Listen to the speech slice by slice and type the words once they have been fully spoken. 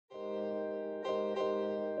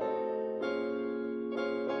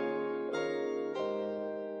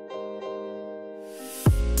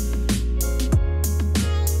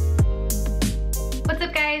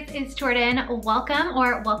is Jordan.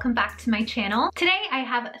 Welcome back to my channel. Today I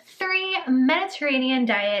have 3 Mediterranean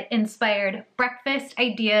diet inspired breakfast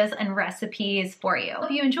ideas and recipes for you.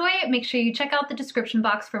 If you enjoy it, make sure you check out the description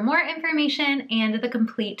box for more information and the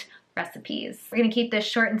complete recipes. We're gonna keep this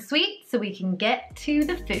short and sweet so we can get to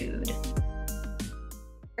the food.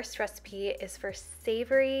 First recipe is for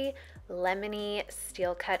savory, lemony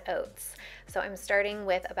steel-cut oats. So I'm starting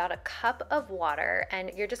with about a cup of water,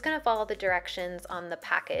 and you're just gonna follow the directions on the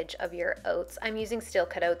package of your oats. I'm using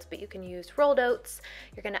steel-cut oats, but you can use rolled oats.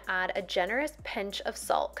 You're gonna add a generous pinch of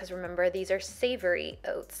salt, because remember, these are savory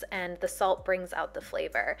oats, and the salt brings out the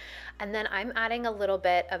flavor. And then I'm adding a little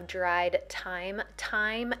bit of dried thyme.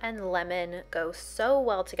 Thyme and lemon go so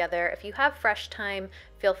well together. If you have fresh thyme,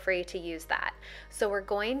 feel free to use that. So we're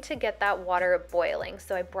going to get that water boiling.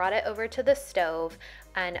 So I brought it over to the stove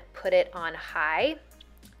and put it on high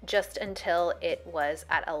just until it was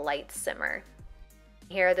at a light simmer.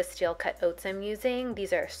 Here are the steel-cut oats I'm using.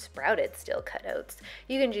 These are sprouted steel-cut oats.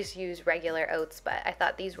 You can just use regular oats, but I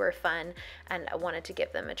thought these were fun and I wanted to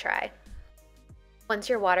give them a try. Once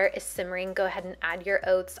your water is simmering, go ahead and add your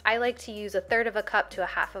oats. I like to use 1/3 of a cup to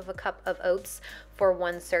 1/2 of a cup of oats for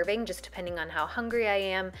 1 serving, just depending on how hungry I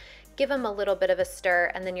am. Give them a little bit of a stir,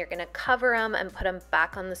 and then you're gonna cover them and put them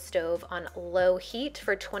back on the stove on low heat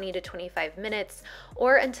for 20 to 25 minutes,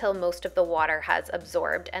 or until most of the water has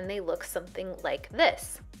absorbed and they look something like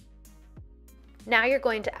this. Now you're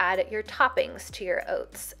going to add your toppings to your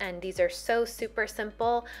oats, and these are so super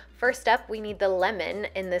simple. First up, we need the lemon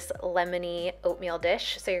in this lemony oatmeal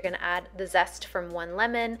dish. So you're gonna add the zest from 1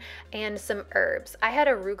 lemon and some herbs. I had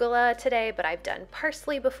arugula today, but I've done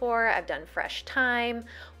parsley before, I've done fresh thyme,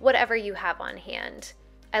 whatever you have on hand.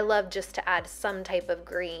 I love just to add some type of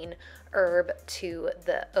green herb to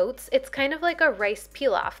the oats. It's kind of like a rice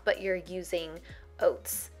pilaf, but you're using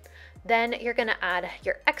oats. Then you're gonna add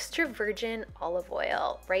your extra virgin olive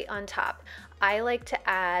oil right on top. I like to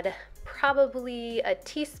add probably a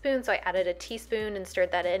teaspoon, so I added a teaspoon and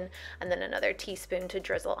stirred that in, and then another teaspoon to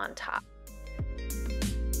drizzle on top.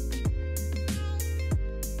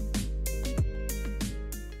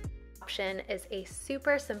 Is a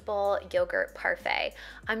super simple yogurt parfait.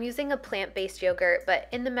 I'm using a plant-based yogurt, but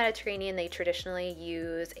in the Mediterranean they traditionally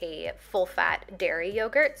use a full-fat dairy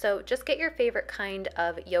yogurt, so just get your favorite kind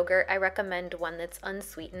of yogurt. I recommend one that's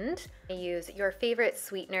unsweetened. Use your favorite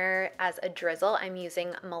sweetener as a drizzle. I'm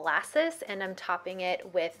using molasses and I'm topping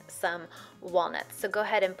it with some walnuts. So go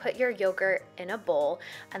ahead and put your yogurt in a bowl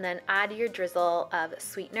and then add your drizzle of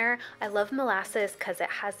sweetener. I love molasses because it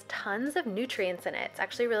has tons of nutrients in it. It's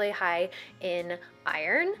actually really high in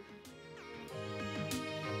iron.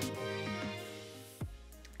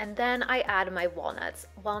 And then I add my walnuts.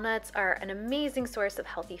 Walnuts are an amazing source of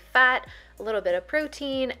healthy fat, a little bit of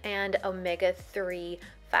protein, and omega-3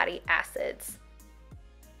 fatty acids.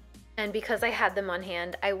 And because I had them on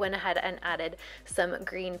hand, I went ahead and added some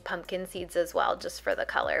green pumpkin seeds as well, just for the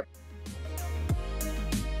color.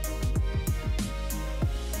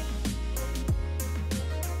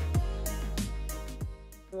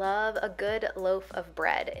 Love a good loaf of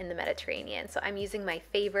bread in the Mediterranean. So I'm using my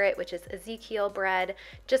favorite, which is Ezekiel bread.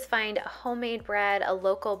 Just find a homemade bread, a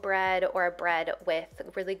local bread, or a bread with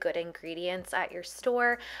really good ingredients at your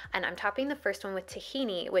store. And I'm topping the first one with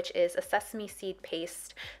tahini, which is a sesame seed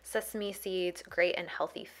paste. Sesame seeds, great and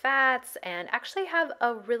healthy fats, and actually have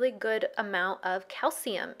a really good amount of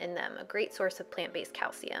calcium in them, a great source of plant-based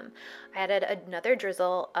calcium. I added another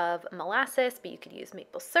drizzle of molasses, but you could use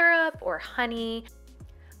maple syrup or honey.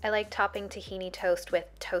 I like topping tahini toast with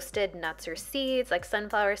toasted nuts or seeds like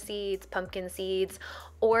sunflower seeds, pumpkin seeds,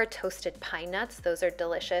 or toasted pine nuts. Those are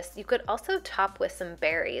delicious. You could also top with some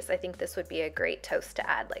berries. I think this would be a great toast to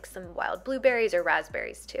add, like some wild blueberries or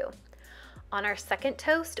raspberries too. On our second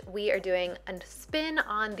toast, we are doing a spin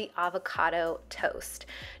on the avocado toast.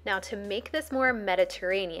 Now, to make this more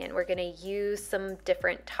Mediterranean, we're gonna use some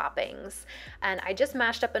different toppings. And I just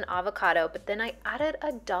mashed up an avocado, but then I added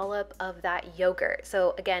a dollop of that yogurt.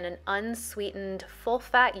 So again, an unsweetened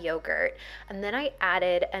full-fat yogurt. And then I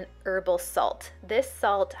added an herbal salt. This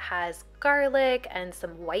salt has garlic and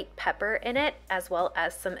some white pepper in it, as well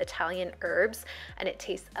as some Italian herbs, and it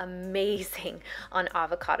tastes amazing on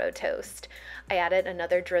avocado toast. I added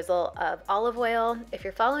another drizzle of olive oil. If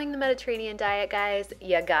you're following the Mediterranean diet, guys,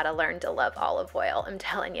 you gotta learn to love olive oil, I'm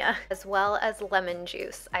telling you. As well as lemon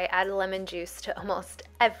juice. I add lemon juice to almost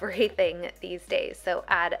everything these days, so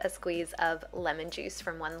add a squeeze of lemon juice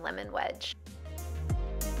from 1 lemon wedge.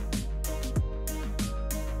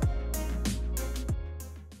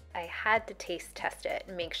 I had to taste test it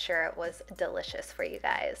and make sure it was delicious for you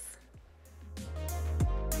guys.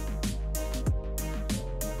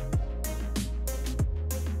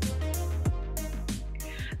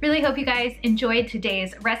 Really hope you guys enjoyed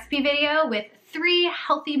today's recipe video with 3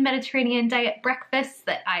 healthy Mediterranean diet breakfasts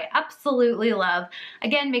that I absolutely love.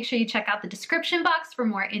 Again, make sure you check out the description box for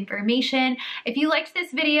more information. If you liked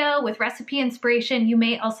this video with recipe inspiration, you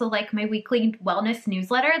may also like my weekly wellness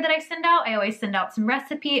newsletter that I send out. I always send out some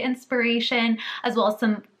recipe inspiration as well as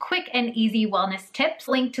some quick and easy wellness tips.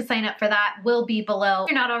 Link to sign up for that will be below.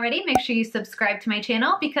 If you're not already, make sure you subscribe to my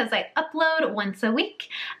channel because I upload once a week.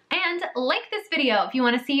 And like this video if you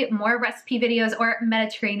want to see more recipe videos or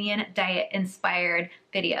Mediterranean diet inspired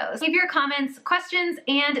videos. Leave your comments, questions,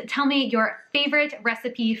 and tell me your favorite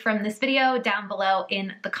recipe from this video down below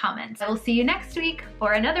in the comments. I will see you next week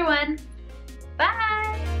for another one.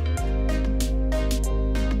 Bye!